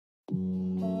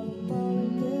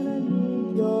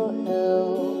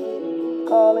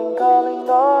calling,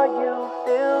 are you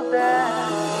still there?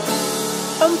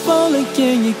 I'm falling,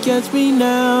 can you catch me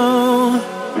now?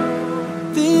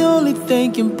 The only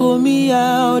thing can pull me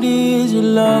out is your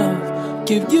love.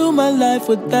 Give you my life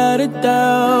without a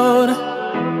doubt.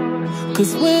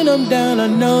 Cause when I'm down, I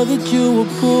know that you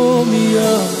will pull me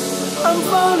up. I'm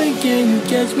falling, can you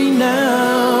catch me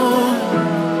now?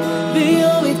 The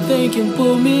only thing can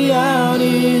pull me out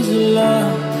is your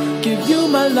love. Give you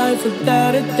my life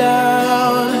without a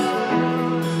doubt.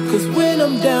 Cause when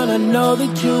I'm down, I know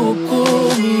that you will pull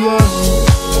me up.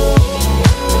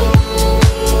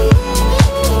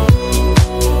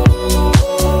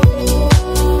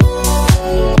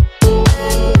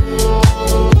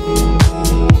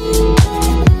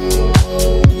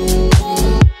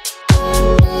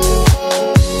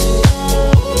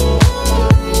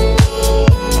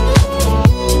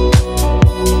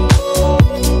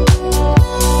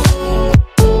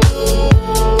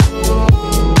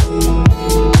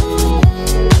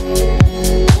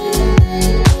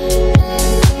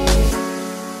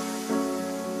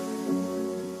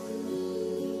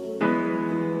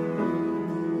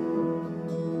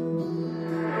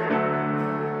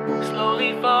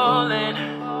 Slowly falling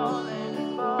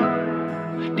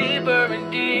deeper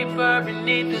and deeper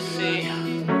beneath the sea,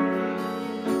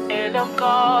 and I'm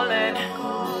calling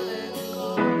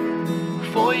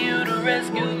for you to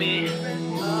rescue me.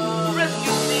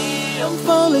 Rescue me. I'm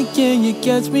falling, can you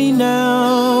catch me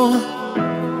now?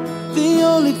 The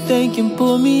only thing can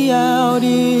pull me out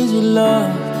is your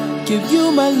love. Give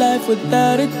you my life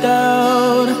without a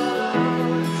doubt.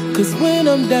 Cause when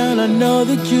I'm down, I know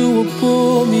that you will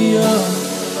pull me up.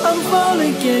 I'm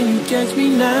falling, can you catch me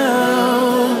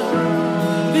now?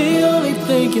 The only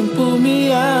thing can pull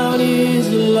me out is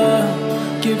your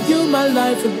love. Give you my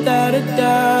life without a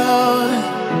doubt.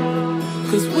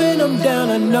 Cause when I'm down,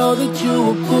 I know that you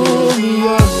will pull me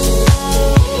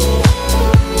up.